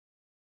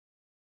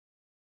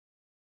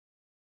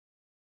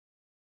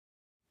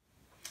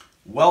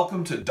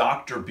Welcome to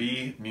Dr.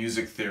 B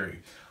Music Theory.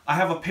 I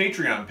have a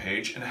Patreon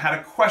page and had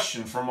a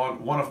question from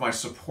one of my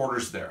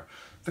supporters there.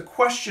 The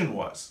question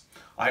was,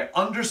 I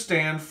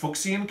understand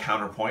Fuxian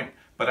counterpoint,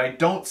 but I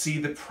don't see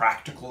the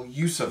practical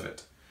use of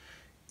it.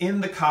 In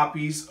the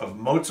copies of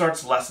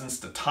Mozart's lessons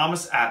to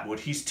Thomas Attwood,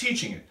 he's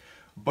teaching it.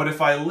 But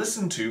if I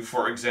listen to,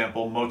 for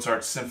example,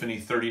 Mozart's Symphony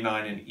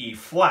 39 in E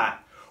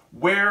flat,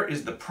 where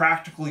is the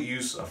practical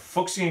use of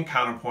Fuxian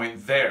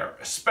counterpoint there?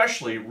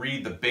 Especially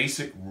read the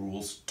basic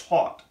rules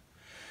taught.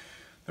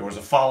 There was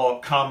a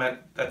follow-up comment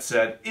that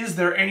said, is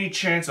there any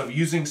chance of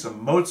using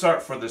some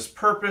Mozart for this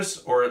purpose,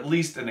 or at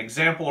least an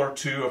example or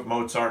two of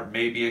Mozart,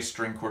 maybe a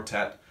string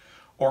quartet,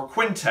 or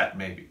quintet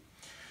maybe?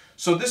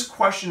 So this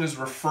question is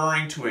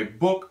referring to a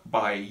book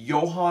by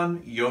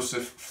Johann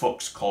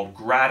Fux called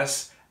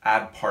Gradus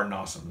ad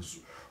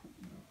Parnassum.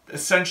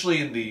 Essentially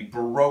in the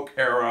Baroque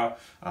era,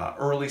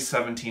 early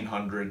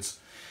 1700s.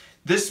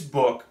 This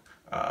book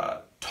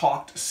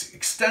talked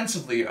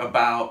extensively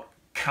about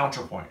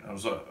counterpoint. It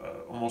was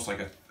almost like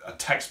a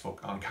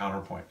textbook on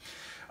counterpoint.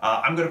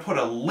 I'm going to put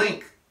a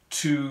link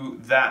to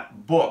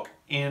that book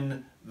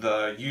in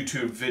the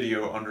YouTube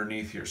video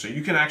underneath here. So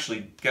you can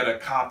actually get a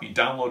copy,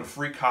 download a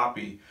free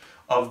copy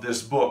of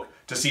this book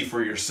to see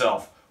for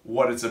yourself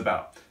what it's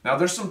about. Now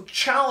there's some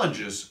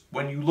challenges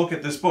when you look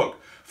at this book.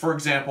 For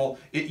example,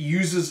 it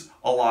uses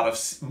a lot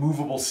of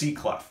movable C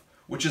clef,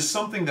 which is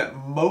something that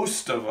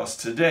most of us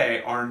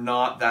today are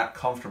not that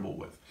comfortable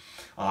with.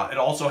 It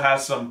also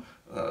has some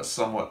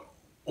somewhat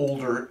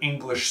older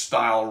English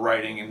style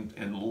writing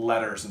and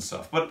letters and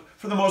stuff, but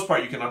for the most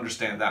part you can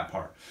understand that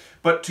part.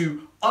 But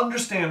to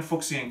understand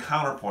Fuxian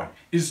counterpoint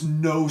is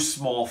no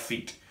small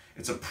feat.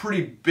 It's a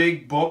pretty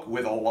big book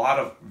with a lot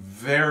of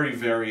very,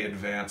 very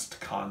advanced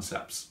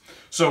concepts.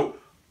 So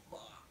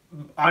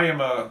I am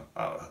a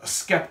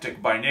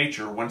skeptic by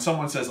nature. When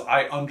someone says,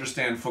 I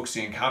understand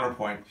Fuxian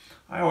counterpoint,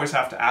 I always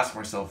have to ask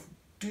myself,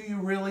 do you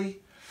really?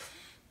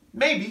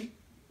 Maybe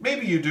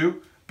you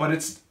do, but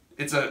it's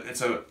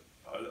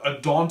a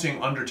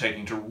daunting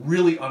undertaking to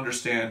really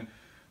understand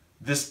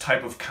this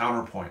type of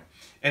counterpoint.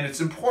 And it's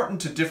important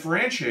to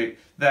differentiate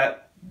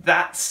that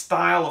that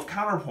style of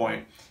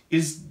counterpoint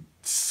is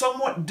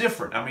somewhat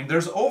different. I mean,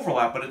 there's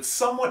overlap, but it's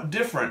somewhat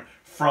different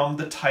from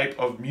the type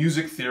of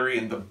music theory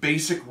and the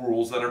basic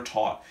rules that are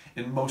taught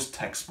in most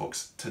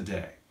textbooks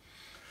today.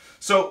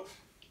 So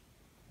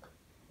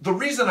the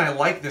reason I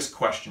like this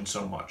question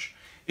so much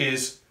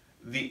is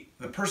the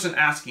person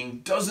asking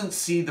doesn't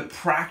see the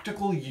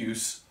practical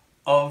use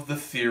of the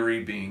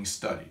theory being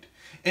studied.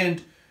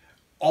 And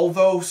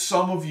although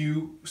some of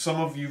you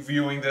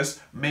viewing this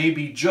may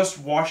be just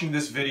watching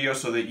this video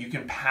so that you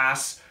can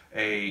pass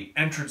an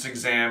entrance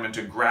exam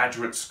into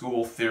graduate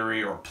school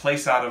theory or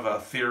place out of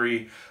a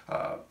theory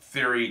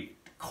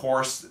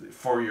course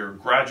for your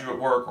graduate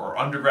work or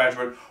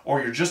undergraduate,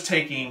 or you're just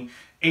taking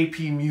AP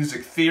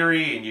music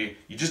theory and you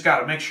just got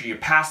to make sure you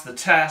pass the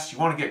test, you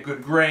want to get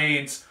good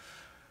grades,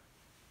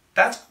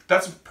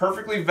 that's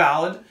perfectly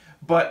valid.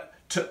 But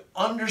to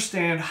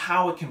understand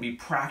how it can be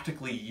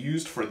practically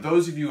used for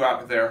those of you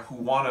out there who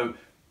want to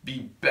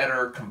be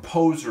better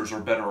composers or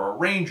better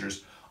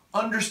arrangers,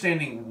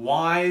 understanding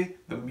why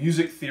the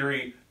music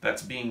theory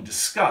that's being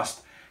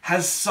discussed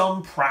has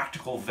some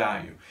practical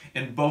value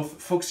in both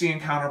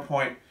Fuxian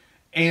counterpoint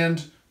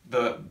and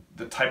the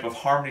type of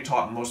harmony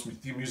taught in most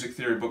music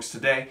theory books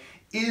today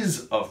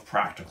is of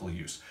practical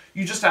use.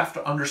 You just have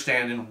to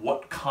understand in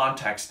what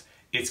context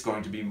it's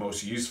going to be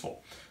most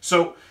useful.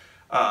 So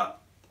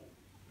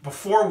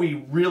before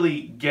we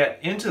really get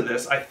into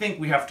this, I think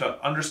we have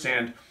to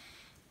understand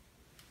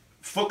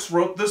Fux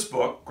wrote this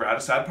book,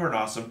 Gradus ad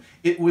Parnassum.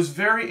 It was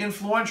very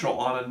influential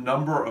on a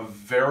number of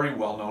very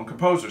well-known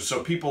composers.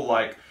 So people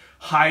like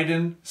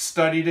Haydn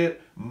studied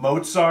it,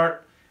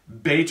 Mozart,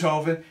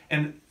 Beethoven,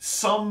 and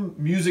some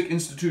music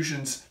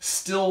institutions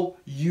still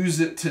use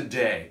it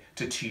today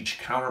to teach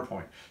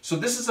counterpoint. So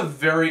this is a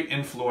very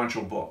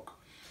influential book.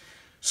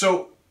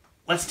 So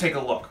let's take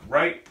a look,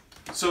 right?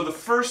 So the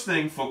first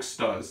thing Fux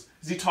does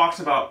is he talks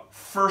about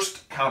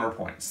first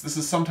counterpoints. This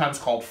is sometimes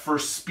called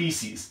first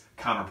species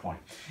counterpoint.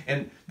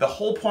 And the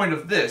whole point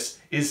of this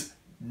is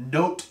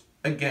note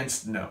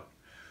against note,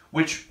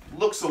 which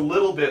looks a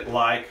little bit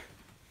like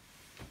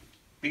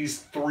these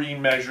three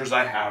measures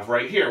I have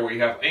right here, where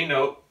you have a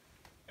note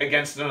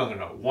against another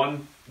note.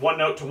 One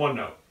note to one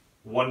note,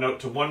 one note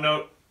to one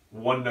note,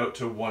 one note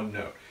to one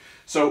note.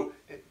 So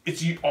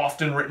it's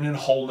often written in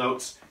whole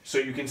notes, so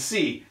you can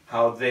see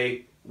how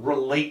they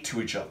relate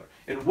to each other.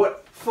 And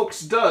what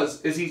Fux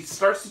does is he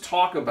starts to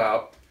talk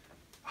about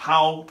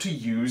how to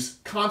use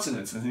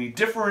consonants, and he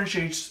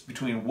differentiates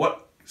between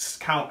what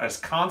count as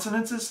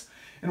consonances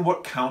and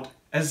what count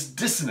as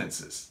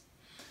dissonances.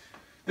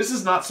 This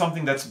is not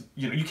something that's,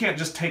 you can't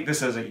just take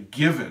this as a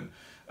given.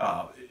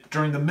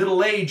 During the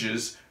Middle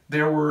Ages,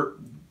 there were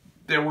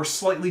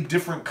slightly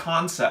different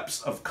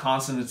concepts of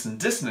consonants and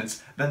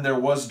dissonance than there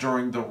was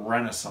during the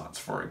Renaissance,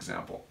 for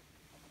example.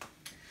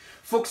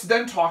 Fux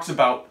then talks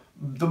about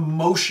the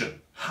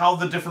motion, how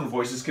the different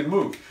voices can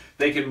move.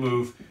 They can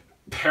move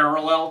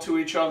parallel to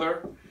each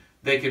other.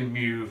 They can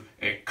move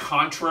a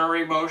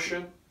contrary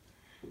motion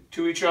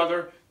to each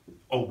other,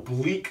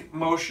 oblique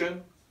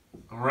motion,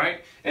 all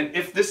right? And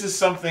if this is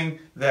something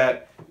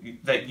that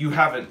you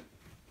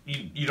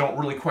you don't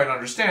really quite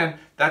understand,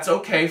 that's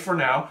okay for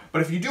now.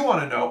 But if you do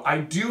want to know, I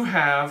do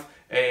have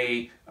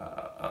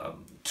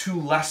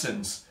two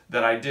lessons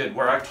that I did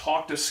where I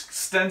talked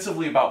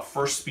extensively about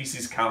first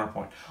species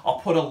counterpoint. I'll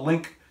put a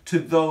link to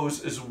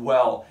those as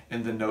well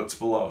in the notes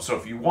below. So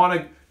if you want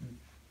to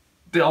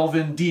delve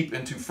in deep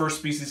into first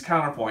species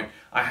counterpoint,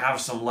 I have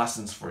some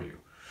lessons for you.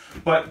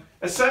 But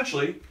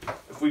essentially,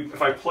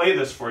 if I play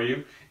this for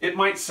you, it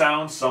might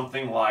sound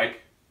something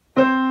like,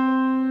 and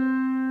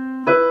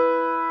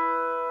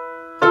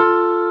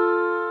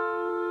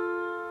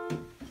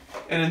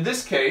in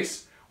this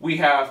case, we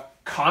have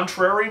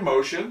contrary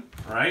motion,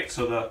 right?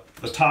 So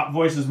the top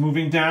voice is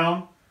moving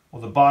down,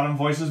 while the bottom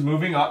voice is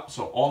moving up,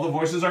 so all the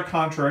voices are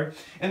contrary.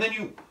 And then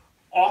you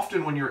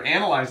often, when you're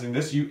analyzing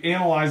this, you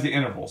analyze the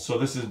intervals. So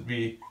this would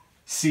be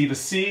C to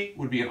C,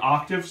 would be an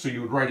octave, so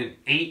you would write an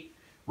 8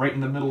 right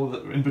in the middle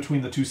of in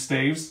between the two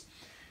staves.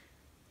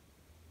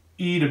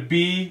 E to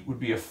B would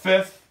be a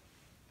fifth,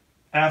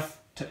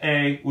 F to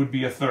A would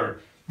be a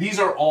third. These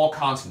are all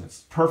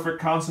consonants. Perfect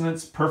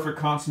consonants,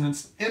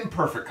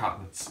 imperfect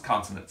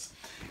consonants.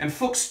 And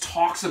Fux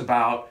talks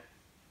about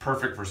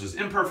perfect versus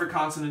imperfect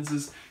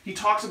consonants. He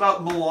talks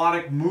about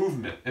melodic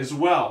movement as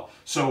well.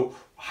 So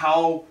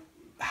how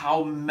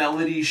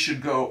melodies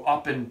should go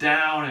up and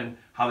down and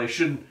how they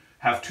shouldn't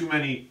have too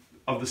many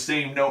of the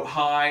same note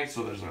high.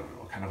 So there's a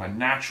kind of a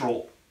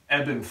natural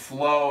ebb and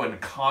flow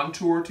and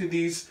contour to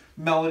these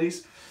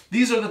melodies.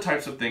 These are the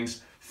types of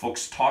things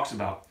Fux talks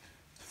about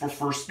for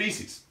first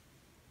species.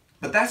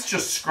 But that's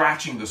just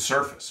scratching the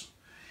surface.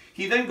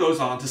 He then goes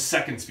on to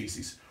second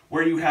species,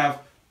 where you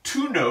have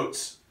two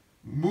notes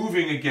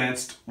moving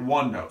against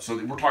one note. So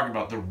we're talking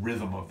about the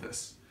rhythm of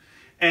this.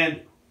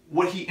 And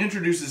what he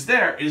introduces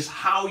there is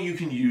how you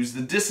can use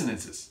the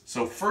dissonances.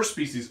 So first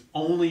species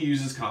only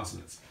uses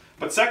consonants.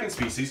 But second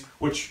species,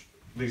 which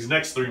these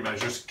next three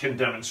measures can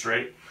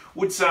demonstrate,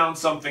 would sound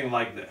something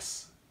like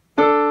this.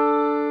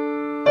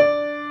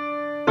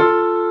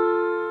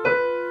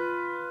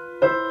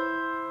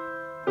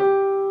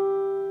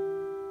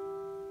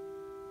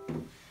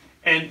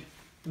 And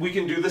we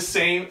can do the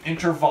same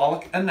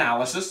intervallic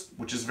analysis,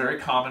 which is very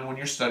common when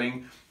you're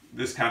studying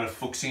this kind of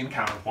Fuxian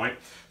counterpoint.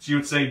 So you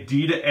would say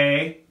D to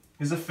A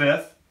is a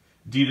fifth,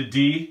 D to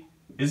D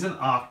is an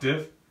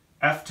octave,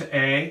 F to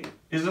A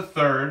is a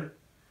third,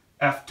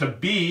 F to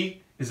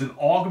B is an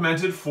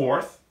augmented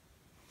fourth,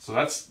 so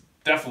that's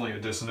definitely a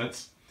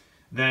dissonance.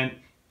 Then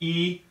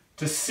E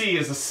to C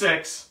is a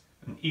sixth,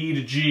 and E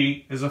to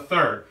G is a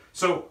third.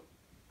 So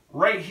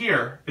right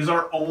here is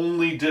our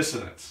only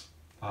dissonance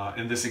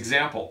in this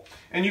example.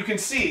 And you can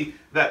see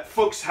that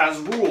Fux has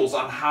rules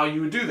on how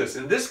you would do this.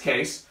 In this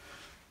case,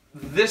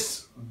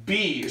 this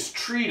B is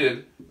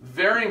treated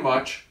very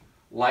much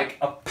like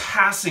a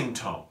passing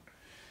tone.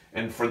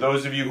 And for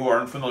those of you who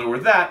aren't familiar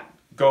with that,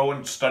 go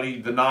and study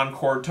the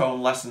non-chord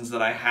tone lessons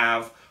that I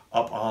have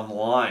up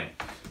online.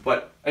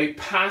 But a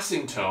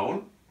passing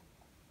tone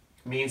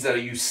means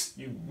that you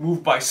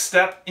move by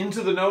step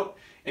into the note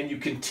and you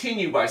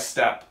continue by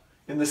step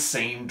in the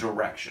same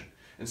direction.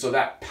 And so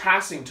that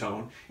passing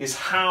tone is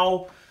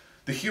how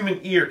the human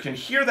ear can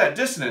hear that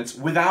dissonance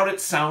without it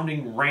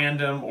sounding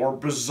random or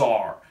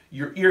bizarre.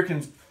 Your ear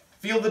can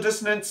feel the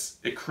dissonance,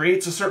 it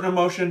creates a certain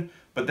emotion,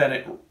 but then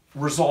it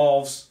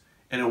resolves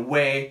in a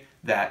way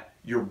that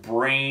your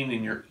brain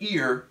and your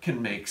ear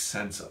can make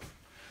sense of.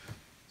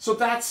 So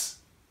that's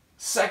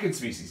second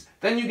species.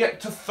 Then you get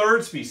to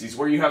third species,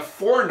 where you have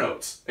four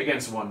notes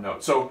against one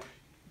note. So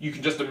you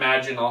can just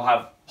imagine I'll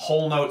have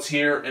whole notes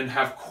here and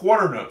have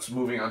quarter notes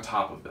moving on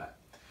top of that.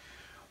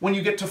 When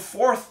you get to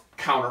fourth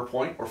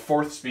counterpoint, or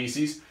fourth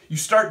species, you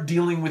start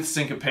dealing with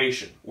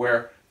syncopation,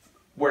 where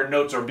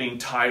notes are being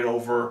tied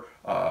over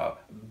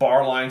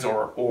bar lines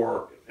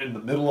or in the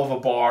middle of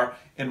a bar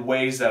in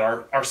ways that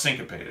are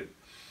syncopated.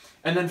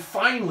 And then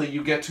finally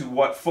you get to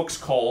what Fux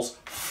calls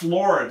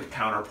Florid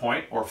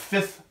counterpoint, or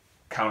fifth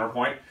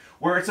counterpoint,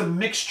 where it's a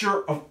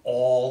mixture of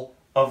all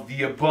of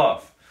the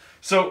above.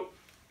 So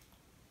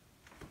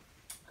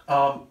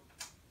I'm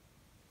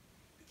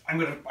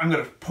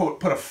gonna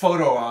put a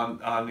photo on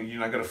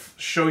I'm gonna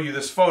show you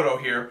this photo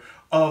here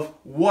of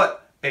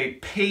what a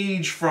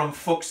page from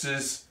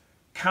Fux's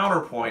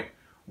counterpoint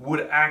would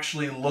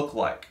actually look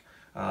like.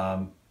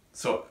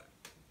 So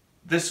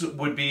this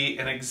would be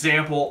an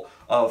example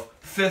of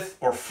fifth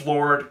or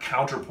florid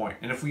counterpoint.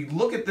 And if we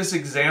look at this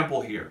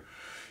example here,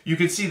 you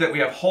can see that we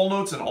have whole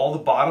notes in all the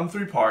bottom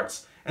three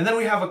parts, and then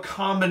we have a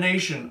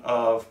combination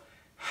of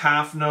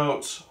half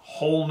notes,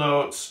 whole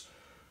notes,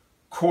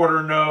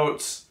 quarter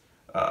notes,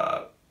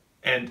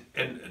 and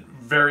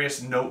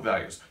various note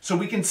values. So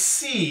we can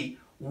see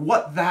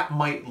what that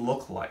might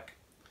look like.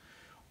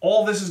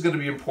 All this is going to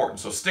be important,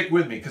 so stick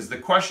with me, because the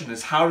question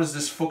is, how does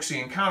this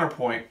Fuxian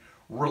counterpoint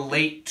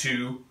relate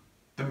to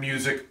the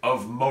music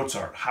of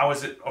Mozart? How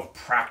is it of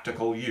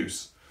practical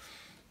use?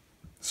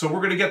 So we're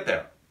going to get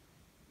there.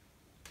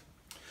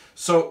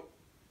 So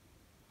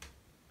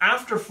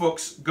after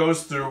Fuchs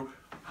goes through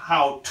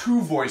how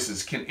two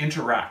voices can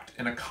interact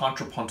in a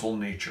contrapuntal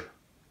nature,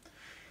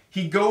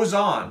 he goes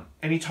on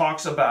and he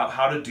talks about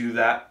how to do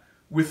that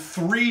with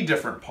 3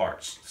 different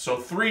parts, so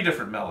 3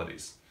 different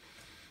melodies.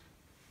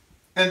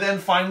 And then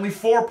finally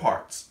 4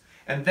 parts.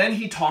 And then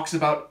he talks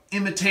about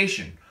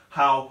imitation,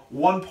 how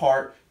one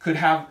part could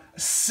have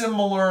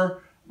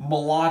similar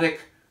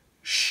melodic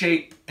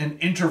shape and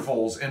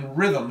intervals and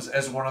rhythms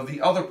as one of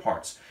the other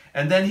parts.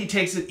 And then he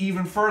takes it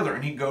even further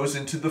and he goes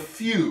into the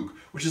fugue,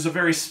 which is a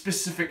very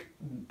specific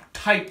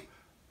type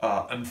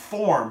and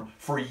form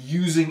for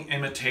using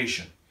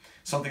imitation.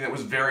 Something that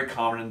was very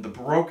common in the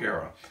Baroque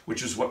era,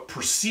 which is what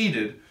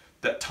preceded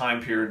that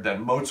time period that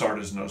Mozart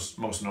is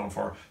most known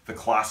for, the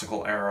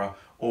classical era,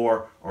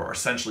 or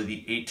essentially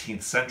the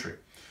 18th century.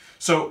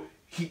 So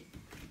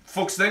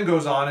Fuchs then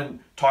goes on and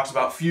talks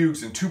about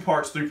fugues in 2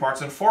 parts, 3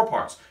 parts, and 4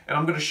 parts. And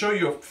I'm going to show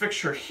you a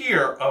picture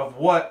here of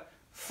what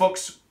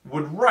Fuchs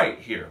would write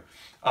here.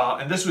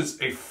 And this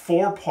was a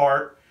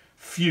 4-part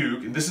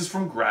fugue, and this is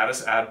from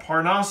Gradus ad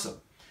Parnassum.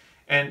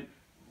 And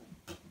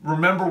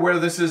remember where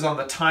this is on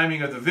the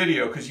timing of the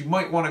video, because you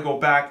might want to go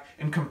back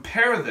and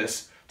compare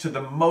this to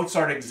the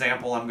Mozart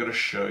example I'm going to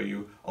show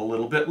you a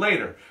little bit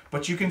later.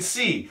 But you can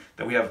see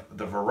that we have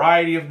the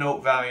variety of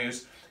note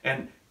values,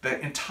 and the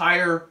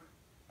entire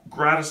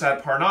Gradus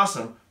ad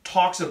Parnassum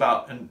talks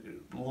about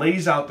and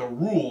lays out the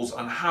rules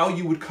on how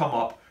you would come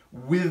up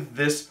with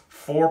this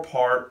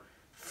 4-part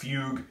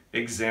fugue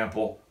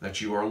example that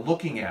you are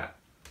looking at.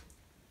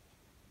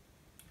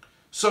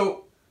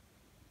 So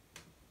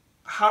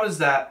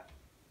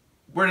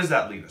where does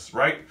that lead us,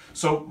 right?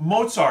 So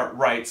Mozart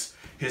writes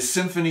his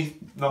Symphony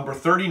number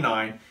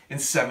 39 in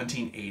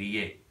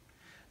 1788.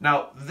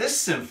 Now, this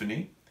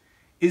symphony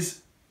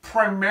is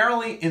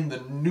primarily in the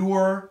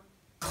newer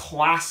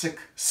classic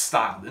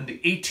style, in the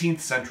 18th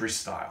century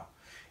style.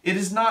 It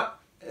is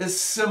not as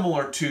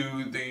similar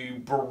to the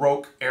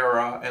Baroque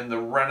era and the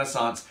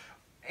Renaissance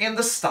and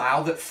the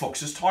style that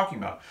Fuchs is talking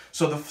about.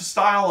 So the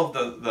style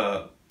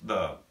of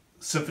the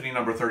Symphony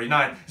number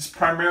 39 is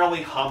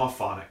primarily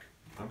homophonic,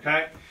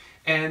 okay?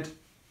 And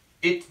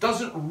it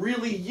doesn't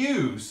really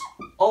use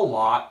a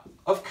lot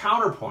of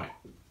counterpoint.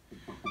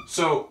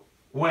 So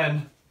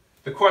when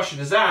the question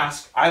is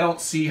asked, I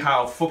don't see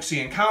how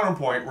Fuxian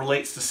counterpoint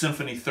relates to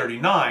Symphony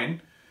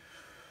 39.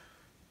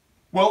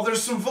 Well,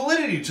 there's some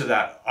validity to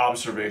that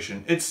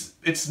observation.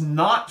 It's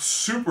not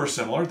super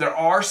similar. There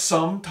are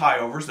some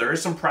tie-overs. There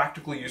is some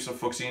practical use of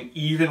Fuxian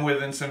even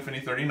within Symphony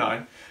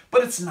 39,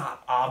 but it's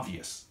not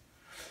obvious.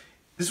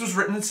 This was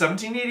written in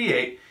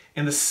 1788.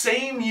 In the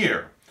same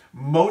year,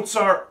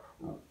 Mozart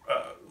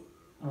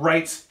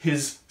writes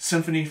his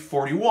Symphony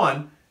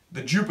 41,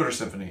 the Jupiter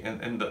Symphony,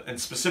 and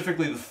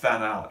specifically the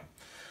finale.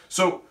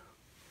 So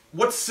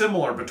what's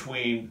similar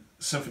between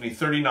Symphony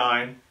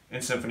 39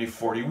 and Symphony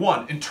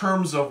 41 in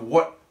terms of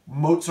what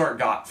Mozart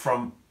got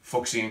from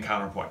Fuxian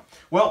counterpoint?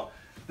 Well,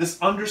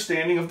 this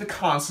understanding of the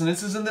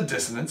consonances and the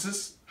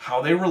dissonances,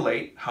 how they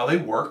relate, how they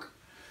work,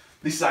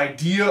 this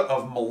idea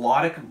of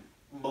melodic,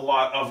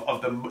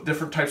 of the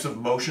different types of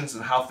motions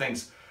and how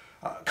things,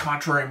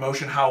 contrary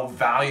motion, how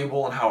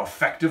valuable and how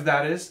effective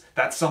that is.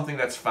 That's something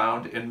that's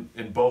found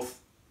in both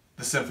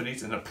the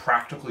symphonies in a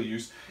practical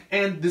use,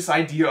 and this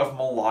idea of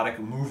melodic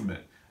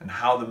movement and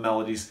how the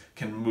melodies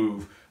can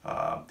move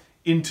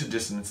into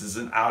dissonances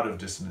and out of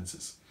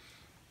dissonances.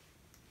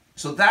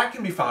 So that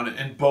can be found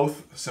in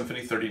both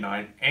Symphony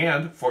 39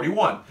 and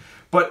 41.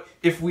 But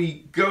if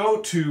we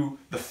go to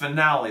the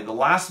finale, the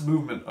last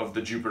movement of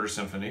the Jupiter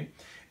Symphony,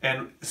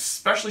 and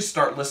especially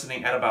start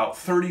listening at about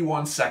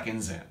 31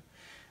 seconds in,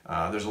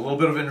 there's a little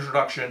bit of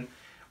introduction.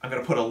 I'm going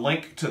to put a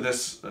link to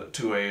this,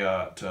 to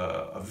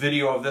a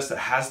video of this that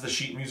has the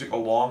sheet music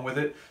along with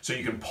it. So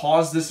you can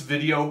pause this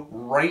video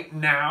right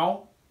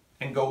now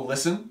and go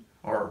listen,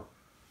 or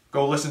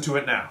go listen to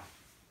it now.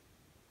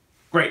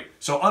 Great.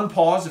 So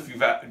unpause if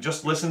you've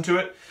just listened to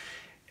it.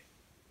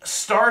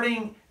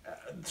 Starting,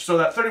 so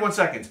that 31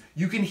 seconds,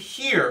 you can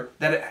hear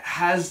that it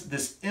has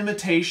this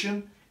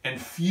imitation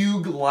and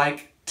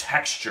fugue-like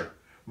texture.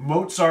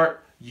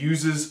 Mozart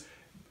uses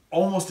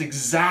almost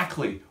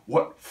exactly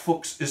what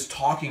Fuchs is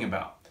talking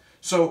about.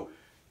 So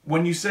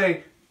when you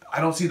say,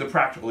 I don't see the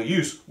practical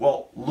use,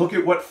 well, look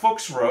at what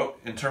Fuchs wrote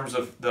in terms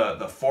of the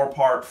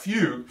 4-part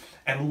fugue,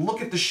 and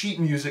look at the sheet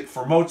music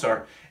for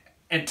Mozart,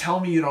 and tell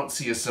me you don't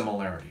see a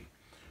similarity.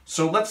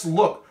 So let's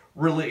look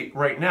really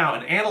right now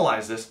and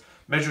analyze this.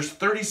 Measures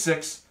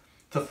 36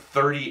 to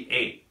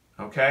 38,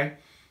 okay?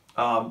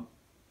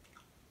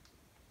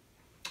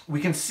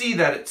 We can see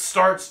that it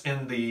starts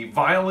in the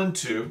violin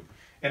 2,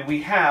 and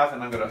we have,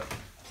 and I'm going to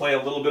play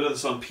a little bit of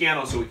this on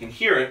piano so we can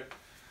hear it.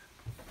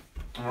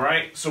 All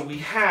right, so we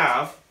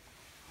have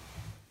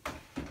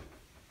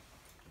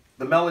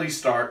the melody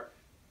start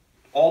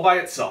all by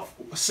itself.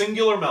 A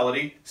singular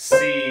melody,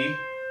 C,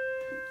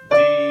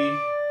 D,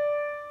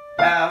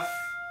 F,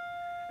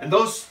 and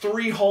those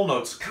 3 whole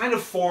notes kind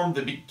of form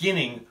the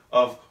beginning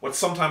of what's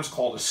sometimes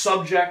called a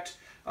subject,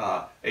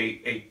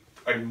 a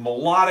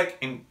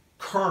melodic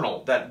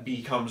kernel that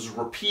becomes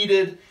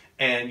repeated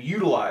and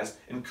utilized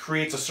and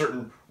creates a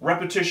certain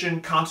repetition,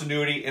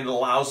 continuity, and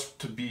allows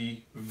to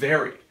be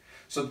varied.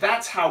 So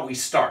that's how we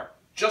start.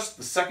 Just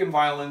the second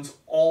violins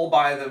all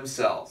by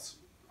themselves.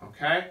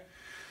 Okay?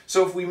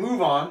 So if we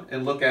move on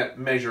and look at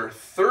measure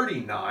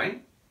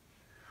 39,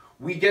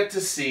 we get to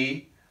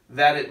see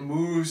that it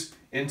moves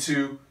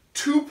into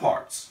two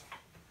parts.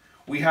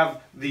 We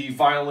have the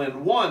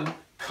violin 1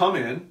 come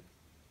in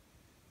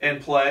and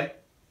play.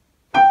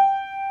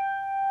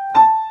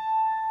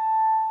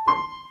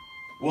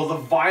 Well, the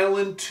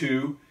violin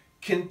 2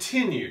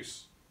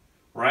 continues,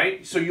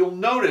 right? So you'll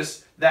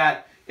notice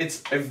that it's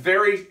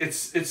very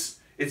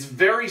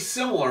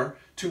similar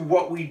to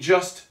what we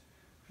just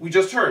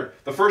heard.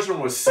 The first one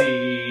was C,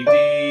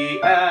 D,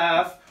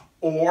 F,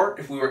 or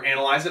if we were to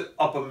analyze it,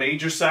 up a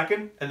major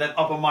second and then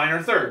up a minor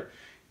third.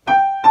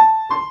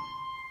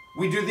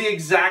 We do the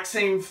exact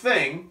same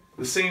thing,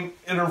 the same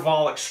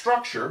intervallic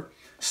structure,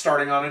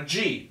 starting on a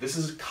G. This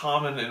is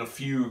common in a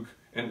fugue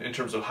in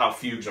terms of how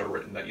fugues are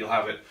written, that you'll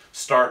have it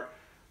start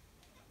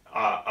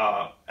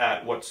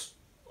at what's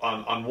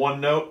on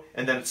one note,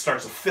 and then it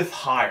starts a fifth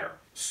higher.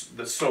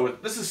 So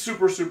this is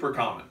super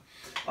common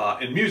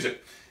in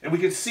music, and we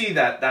can see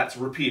that that's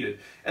repeated.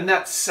 And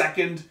that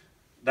second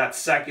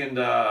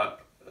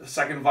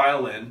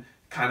violin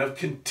kind of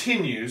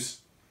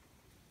continues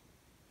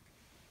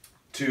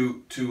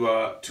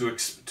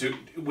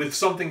with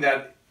something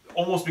that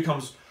almost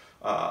becomes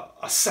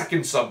a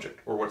second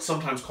subject, or what's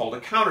sometimes called a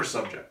counter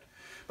subject.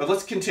 But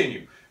let's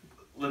continue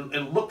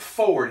and look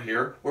forward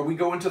here, where we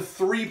go into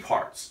three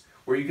parts,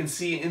 where you can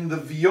see in the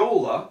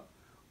viola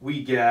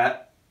we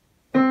get,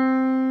 we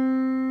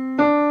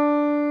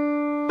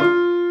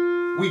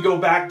go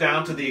back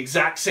down to the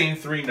exact same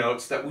three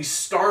notes that we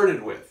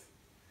started with.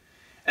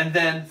 And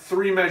then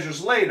 3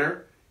 measures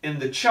later, in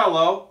the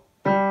cello,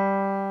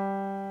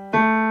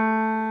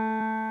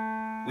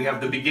 we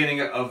have the beginning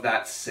of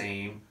that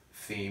same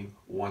theme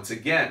once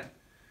again.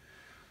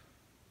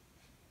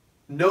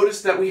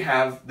 Notice that we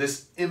have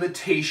this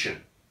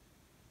imitation,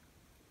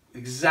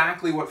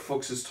 exactly what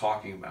Fux is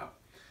talking about.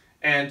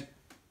 And